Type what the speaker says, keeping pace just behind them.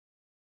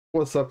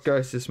What's up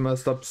guys, it's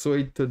Messed Up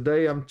Sweet.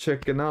 Today I'm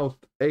checking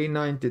out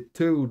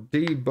A92,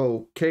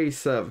 Debo,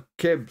 Ksav,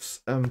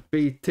 Kebz and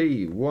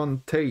BT,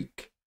 one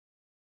take.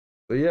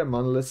 So yeah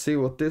man, let's see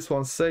what this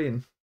one's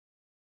saying.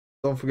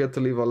 Don't forget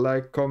to leave a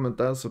like, comment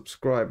and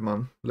subscribe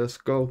man. Let's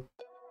go.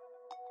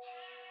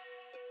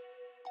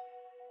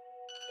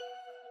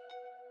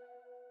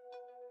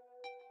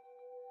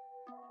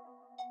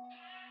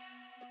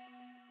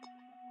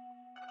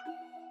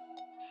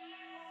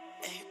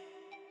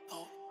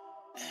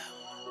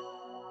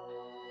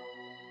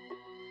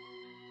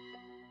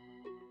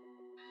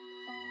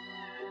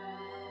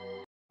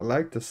 I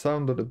like the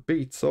sound of the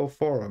beat so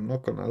far, I'm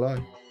not gonna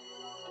lie.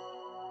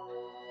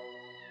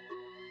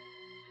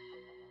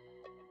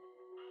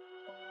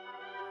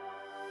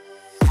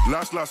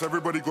 Last,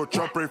 everybody go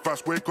chop very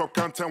fast. Wake up,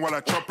 content while I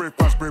chop very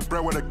fast. Break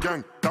bread with a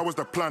gang, that was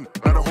the plan.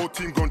 Now the whole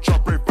team gon'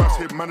 chop very fast.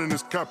 Hit man in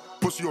his cap,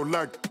 pussy or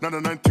lag. Now the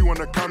 90 on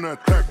the counter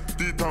attack.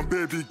 D-town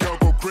baby, girl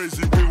go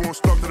crazy. We won't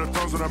stop to the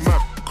towns on the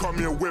map. Caught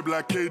me a whip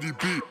like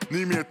KDB.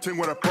 Need me a ting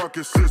with a park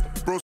assist.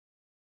 Bro,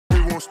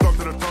 we won't stop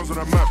to the towns on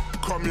the map.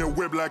 Caught me a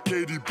whip like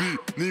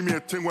KDB. Need me a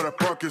ting with a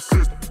park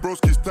assist.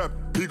 Broski's tap,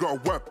 he got a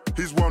whap.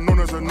 He's well known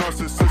as a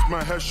narcissist.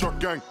 My headshot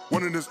gang,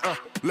 one in his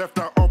left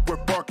eye up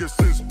with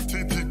Parkinson's.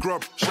 TT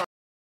grub,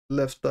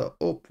 Left that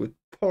up with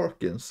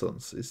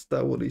Parkinson's, is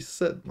that what he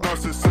said man?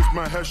 Narcissist,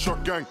 my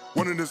headshot gang,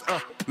 one in his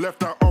left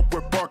that up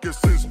with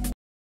Parkinson's.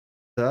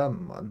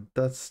 Damn man,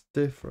 that's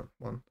different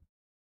man.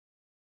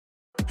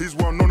 He's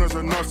well known as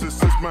a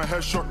narcissist, my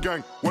headshot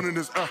gang, one in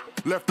his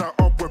left that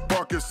up with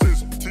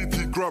Parkinson's.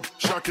 TT grub,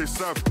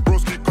 Ksav,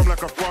 broski come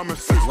like a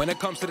pharmacist. When it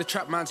comes to the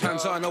trap man's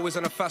hands on, always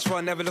on a fast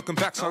run, never looking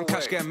back, son.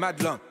 Cash getting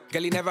mad long.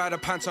 Gelly never had a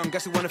pants on,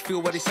 guess he wanna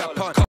feel what he sat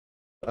on.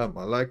 Damn,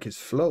 I like his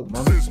flow,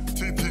 man.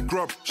 TT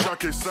grub,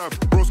 Ksav,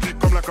 broski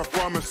come like a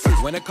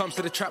pharmacist. When it comes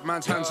to the trap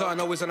man's hands on,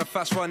 always on a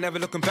fast run, never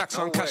looking back,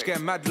 son. Cash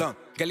getting mad long.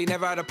 Gelly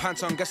never had a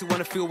pants on, guess he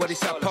wanna feel what he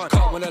sat on.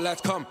 Can't when the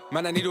lads come,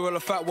 man, I need a roll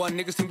of fat one.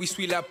 Niggas think we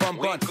sweet like bun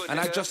bun. And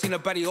I just seen a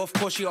baddie, of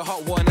course she a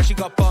hot one. And she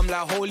got bum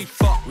like holy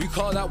fuck. We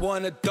call that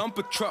one a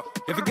dumper truck.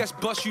 If it gets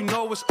bust, you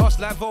know it's us.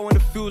 Like in the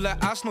field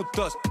like Arsenal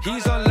does.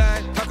 He's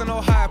online, talking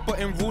no high, but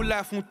in real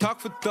life won't talk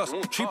for dust.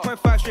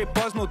 3.5 straight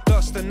buzz, no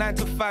dust. The 9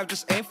 to 5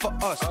 just ain't for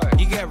us.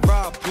 You get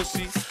robbed,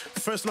 pussy.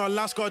 First not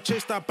last, gotta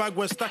chase that bag,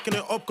 we're stacking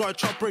it up, gotta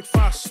chop break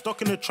fast.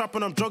 Stuck in the trap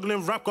and I'm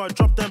juggling rap, gotta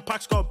drop them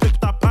packs, gotta pick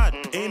that pad.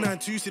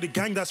 A92 to the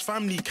gang, that's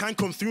family, can't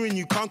come through and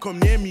you can't come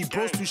near me.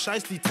 Bro's too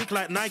shysty, tick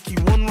like Nike,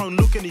 one wrong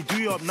look and he do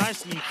you up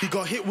nicely. He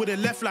got hit with a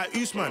left like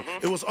Usman,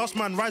 it was us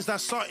man, rise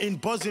that starting,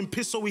 buzzing,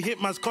 piss so we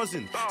hit man's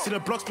cousin. See the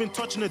block's been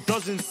touching a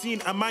dozen,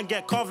 seen a man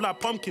get carved like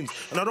pumpkins,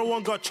 another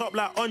one got chopped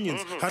like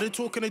onions. How they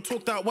talk and they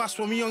talk that was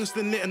when we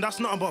youngster lit and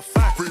that's nothing but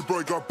facts. Free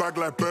boy got bagged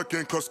like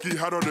Birkin, cause ski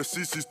had all the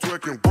CC's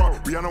twerking.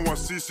 What? Rihanna want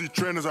CC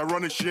trainers,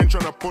 ironic, she ain't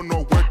tryna put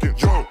no work in.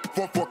 Yo,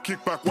 4-4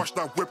 kickback, watch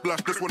that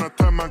whiplash, this when I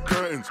turn man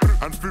curtains.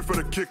 And free for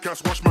the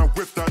kick-ass, watch my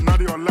whip that, now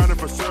they are lining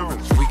for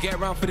servants. We get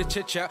around for the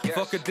chit-chat,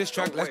 fuck a diss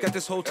track, let's get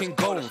this whole thing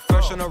going.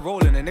 Fresh on a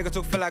rolling, a nigga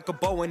took feel like a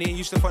bow and he ain't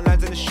used to front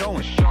lines in the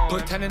showing.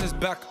 Put 10 in his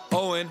back,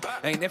 Owen,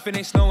 ain't if it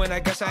ain't snowing, I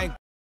guess I ain't.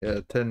 Yeah,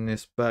 10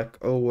 is back,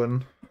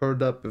 Owen. Heard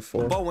that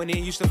before. Bowen, he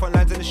ain't used to front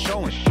lines in the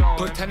showing.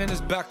 Put 10 in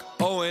his back,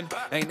 Owen.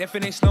 Ain't if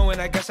it ain't snowing,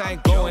 I guess I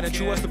ain't going. And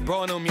you us the bro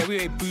on him, yeah, we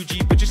ain't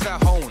bougie, but just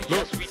at home.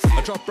 Look,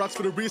 I drop rats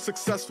for the real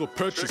successful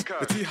purchase.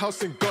 The tea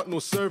house ain't got no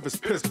service.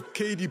 Pissed,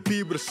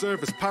 KDB with a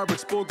service.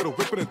 Pirates ball, gotta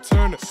whip it and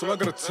turn it. So I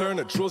gotta turn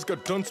it. Drills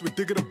got done, so we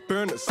dig it and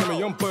burn it. Send a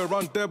young boy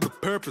around there with a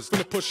purpose.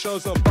 Gonna put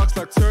shells on backs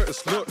like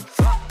turtles. Look,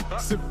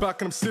 sit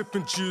back and I'm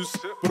sipping juice.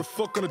 What the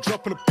fuck gonna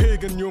drop in a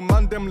pig and your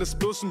man them, let's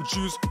spill some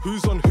juice.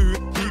 Who's on who?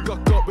 He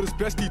got but his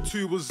bestie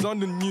too was on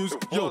the news.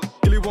 Yo,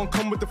 Gilly won't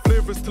come with the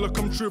flavors till I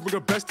come true. Bring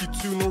a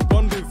bestie too, no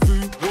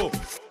rendezvous. Whoa.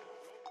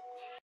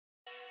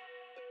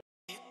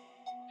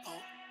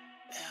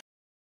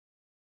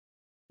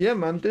 Yeah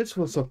man, this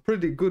was a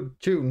pretty good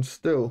tune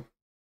still.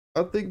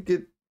 I think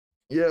it,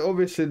 yeah,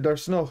 obviously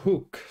there's no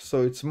hook,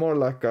 so it's more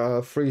like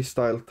a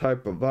freestyle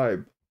type of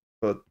vibe.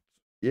 But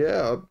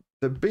yeah,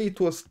 the beat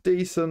was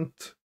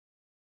decent.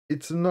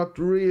 It's not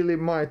really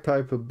my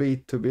type of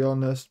beat to be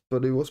honest,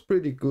 but it was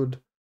pretty good.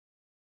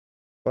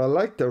 But I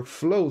like their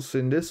flows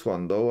in this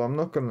one though, I'm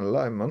not gonna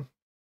lie man.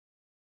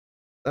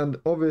 And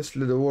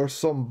obviously there were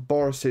some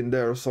bars in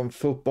there, some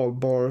football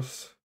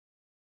bars.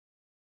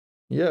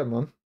 Yeah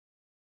man.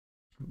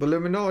 But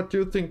let me know what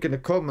you think in the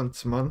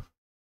comments man.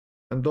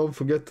 And don't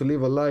forget to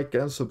leave a like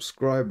and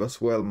subscribe as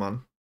well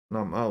man. And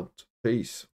I'm out. Peace.